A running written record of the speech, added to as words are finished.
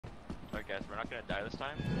guys. We're not gonna die this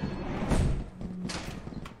time.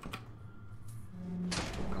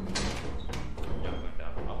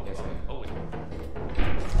 Oh,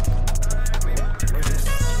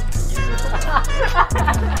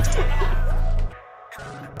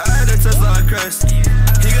 I had to touch like a crest. He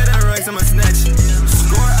got that racks on my snatch.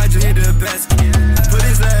 Score, I just hit the best. Put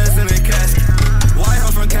his ass in a casket. White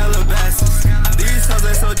home from Calabasas. These hoes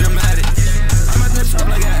are so dramatic. I'm at the top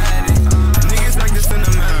like an addict. Niggas like this in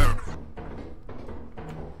the mirror.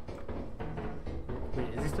 Wait,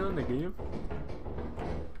 is he still in the game?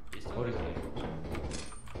 What is it?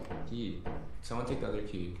 Key. Someone take the other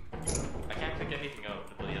key. I can't pick anything out.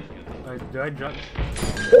 Nobody else can. Do I drop?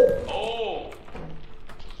 Oh!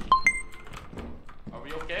 Are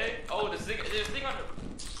we okay? Oh, there's a thing on him.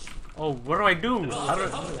 Oh, what do I do? How do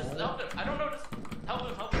Help him, help him. I don't know. Just help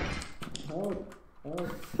him, help him.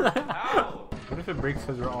 I... How? What if it breaks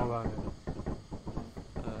because we're all on it?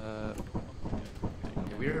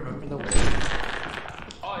 Do we remember the way?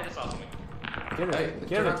 Oh, I just saw something. Get it, Hey,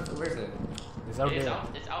 get it. Where is it? It's out It's there.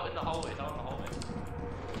 out. It's out in the hallway. It's out in the hallway.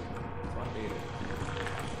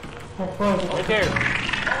 Right there.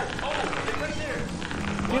 Oh, it's right there.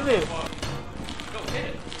 Give it. Go hit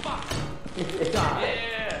it. Fuck. It's not.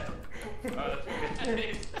 Yeah.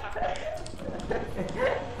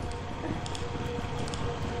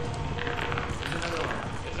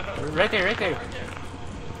 Right there, right there.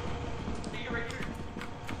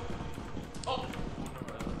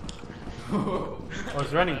 Oh,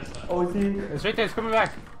 it's running. Oh, see? It's right there. It's coming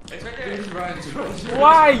back. it's right there. Just run.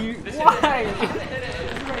 Why? You? Why?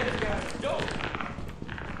 Go.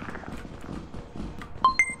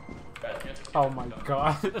 Oh my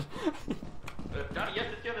god. Johnny, you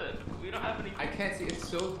have to kill it. We don't have any. I can't see. It's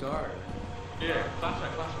so dark. Here,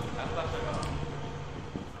 flashlight, flashlight. I have flashlight on.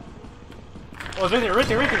 Oh, it's right there, right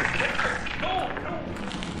there, right there. No,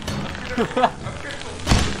 no.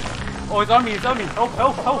 Oh, it's on me, it's on me. Help,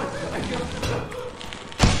 help, help.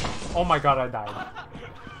 Oh my god, I died.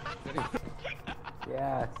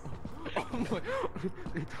 Yes.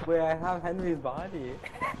 Wait, I have Henry's body.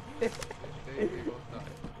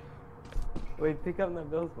 Wait, pick up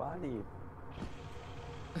Nabil's body.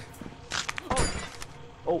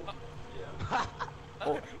 Oh.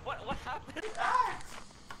 Oh. What happened?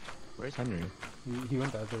 Where's Henry? He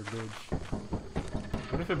went the other bridge.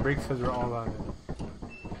 What if it breaks because we're all on it?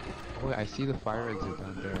 Oh, wait, I see the fire exit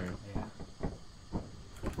down there. Yeah.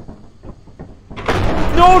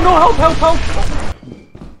 No, no, help, help, help!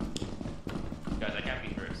 Guys, I can't be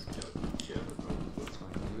first.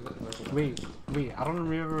 Wait, wait, I don't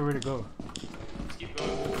remember where to go. Just keep going.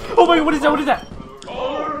 Oh my, what is that, what is that?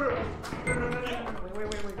 Oh!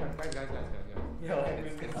 Wait, guys.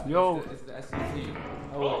 Yo. It's the SCC.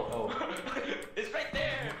 Oh! It's right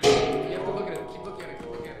there! You have to look at it. Keep looking at it. Keep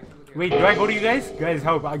looking at it. Keep looking at it. Wait, do I go to you guys? Guys,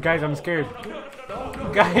 help. Guys, I'm scared.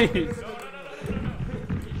 Guys.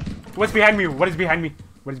 What's behind me? What is behind me?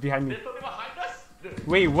 What is behind me? There's something behind us?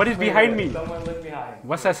 Wait, what is behind me? Someone look behind.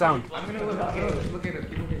 What's that sound? I'm gonna look at it. Keep looking at it.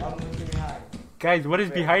 Keep looking at I'm looking behind. Guys, what is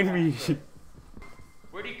behind me?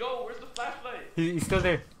 Where'd he go? Where's the flashlight? He's still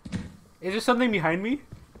there. Is there something behind me?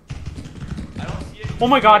 I don't see it. Oh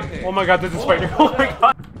my god. Oh my god, there's a spider. Oh my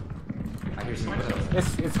god. I hear someone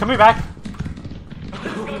else. It's coming back.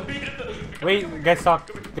 Wait, guys, stop.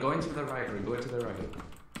 Going to the right. We're going to the right.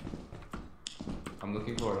 I'm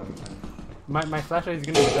looking for it. My flashlight is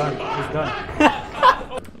gonna be done. It's done.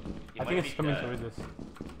 I think it's coming towards us.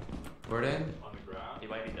 We're in. On the ground? He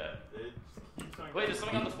might be dead. Wait, there's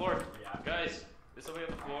something on the floor. Guys, there's something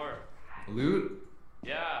on the floor. Loot.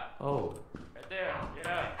 Yeah, Oh. right there.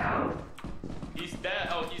 Yeah. He's dead.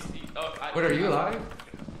 Oh, oh, Wait, are you alive?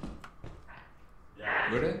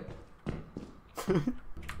 Yeah. We're in.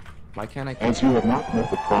 Why can't I? As you have not met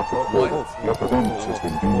the profit level, your performance has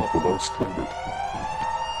been deemed below standard.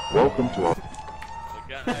 Welcome to our...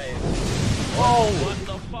 Guys. Oh! What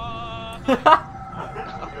the fuck?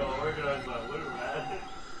 Yo, organize that loot, man.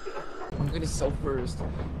 I'm gonna sell first.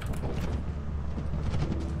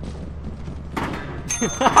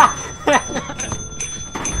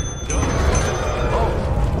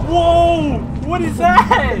 Whoa! What is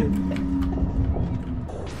that?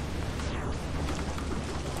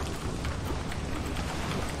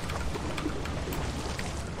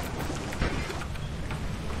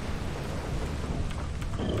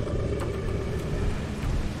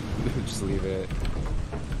 Just leave it.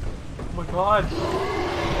 Oh my god.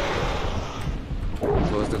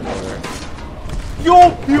 Close the door.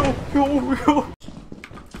 Yo!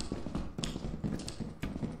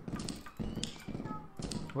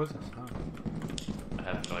 What's that sound? I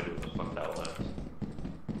have no idea what the fuck that was.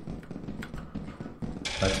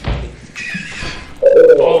 That's funny.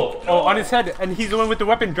 Oh, on his head, and he's the one with the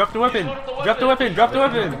weapon. Drop the weapon. Drop the weapon. Drop the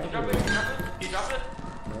weapon. He dropped it?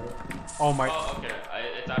 Oh my. Oh, okay.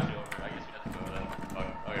 It's actually over. I guess we have to go over then.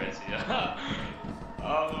 Oh, okay, I see.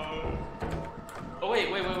 Oh, wait.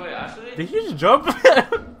 Actually? Did he just jump?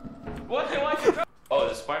 What? Why did you drop? Oh,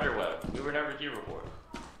 the spider web. We were never here before.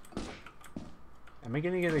 Am I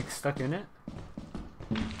gonna get like stuck in it?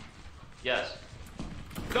 Yes.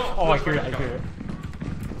 No. Oh, no, I hear it. spider I hear it.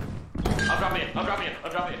 I'm dropping it. I'm dropping it.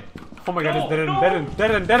 I'm dropping it. Oh my god, No, it's dead end, no.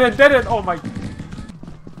 dead end, dead end, dead end. Oh my.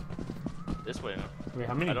 This way. Wait,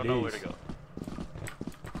 how many I don't days? know where to go.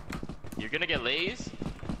 You're gonna get lays?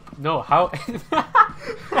 No, how?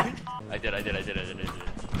 I did.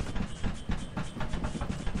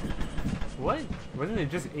 What? Wasn't it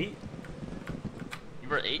just 8? You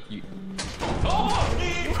were 8? You,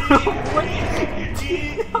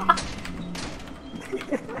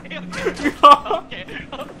 Okay.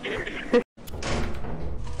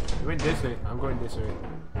 You went this way. I'm going this way.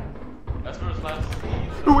 That's where it's last.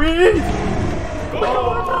 Wait!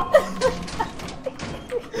 Go.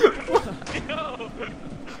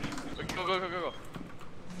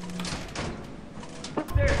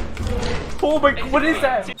 Oh my! What is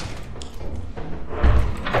that?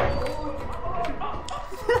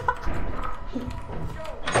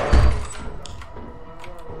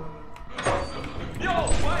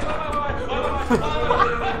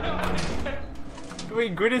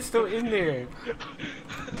 Wait, Grid is still in there.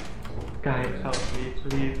 Guys, help me,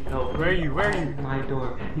 please help me. Where are you? Where are you? My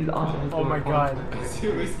door. He's on my door. Oh my god.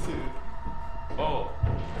 Oh.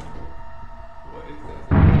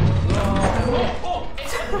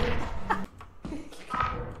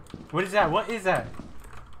 What is that? What is that?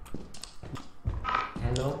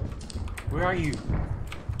 Hello? Where are you?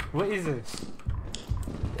 What is this?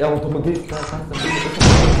 Automatic. He's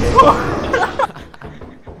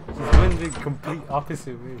going the complete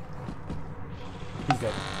opposite way. He's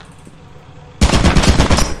dead.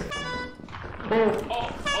 Oh,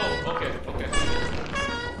 okay.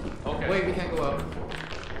 wait, we can't go up.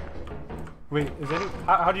 Wait, is that it?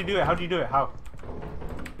 How do you do it? How do you do it? How?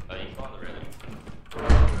 You found the railing.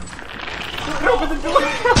 Open the door!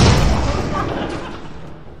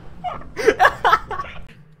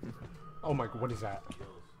 Oh my god, what is that?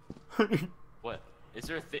 What? Is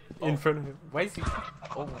there a thing? In front of him. Why is he?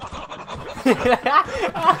 Oh.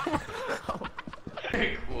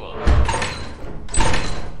 Very cool.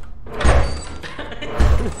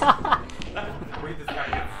 Wait, this guy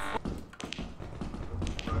gets.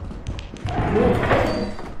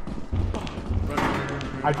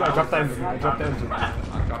 I dropped the engine. I dropped the engine.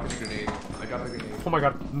 I'm dropping the grenade. I dropped the grenade. Oh my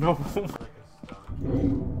god, no.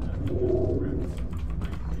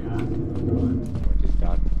 What is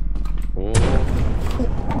that? Oh.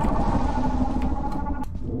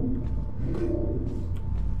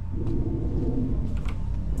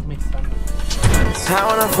 Makes sense. I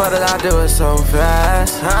wanna fuck it, I do it so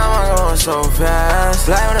fast. I'm going so fast.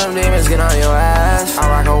 Like when them demons get on your ass. I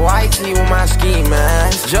rock a white tee with my ski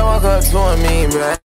mask. Joe woke up to me, bruh.